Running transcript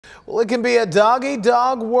Well, it can be a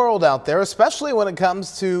dog-eat-dog world out there, especially when it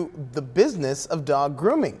comes to the business of dog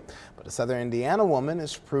grooming. But a Southern Indiana woman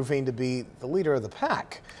is proving to be the leader of the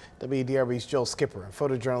pack. WDRB's Joel Skipper and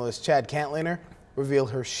photojournalist Chad Cantliner reveal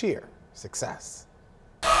her sheer success.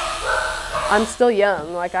 I'm still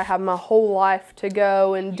young, like I have my whole life to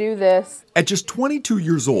go and do this. At just 22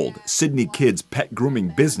 years old, Sydney Kidd's pet grooming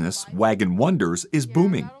business, Waggin Wonders, is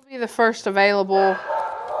booming. It'll be the first available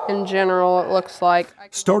in general, it looks like.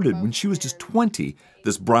 Started when she was just 20,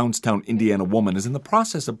 this Brownstown, Indiana woman is in the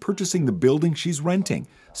process of purchasing the building she's renting,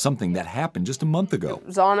 something that happened just a month ago. It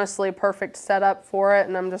was honestly a perfect setup for it,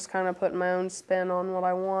 and I'm just kind of putting my own spin on what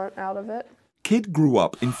I want out of it. Kidd grew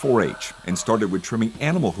up in 4-H and started with trimming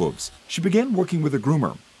animal hooves. She began working with a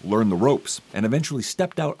groomer, learned the ropes, and eventually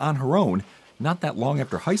stepped out on her own not that long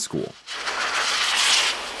after high school.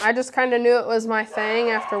 I just kind of knew it was my thing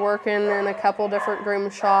after working in a couple different groom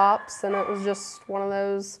shops, and it was just one of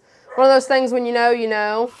those things when you know, you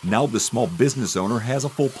know. Now the small business owner has a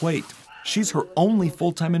full plate. She's her only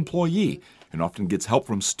full-time employee and often gets help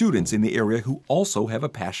from students in the area who also have a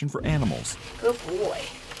passion for animals. Good boy.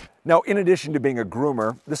 Now, in addition to being a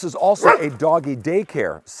groomer, this is also a doggy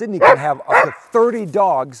daycare. Sydney can have up to 30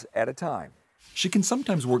 dogs at a time. She can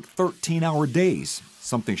sometimes work 13-hour days,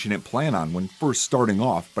 something she didn't plan on when first starting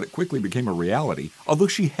off, but it quickly became a reality. Although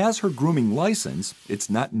she has her grooming license,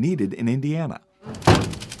 it's not needed in Indiana.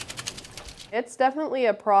 It's definitely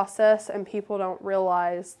a process, and people don't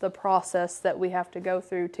realize the process that we have to go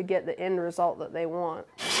through to get the end result that they want.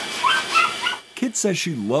 Kidd says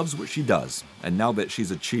she loves what she does, and now that she's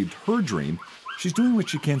achieved her dream, she's doing what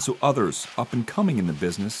she can so others up and coming in the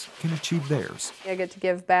business can achieve theirs. I get to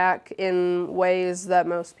give back in ways that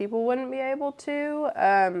most people wouldn't be able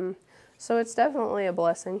to, so it's definitely a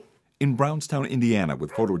blessing. In Brownstown, Indiana,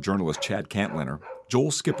 with photojournalist Chad Cantliner, Joel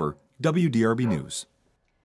Skipper, WDRB News.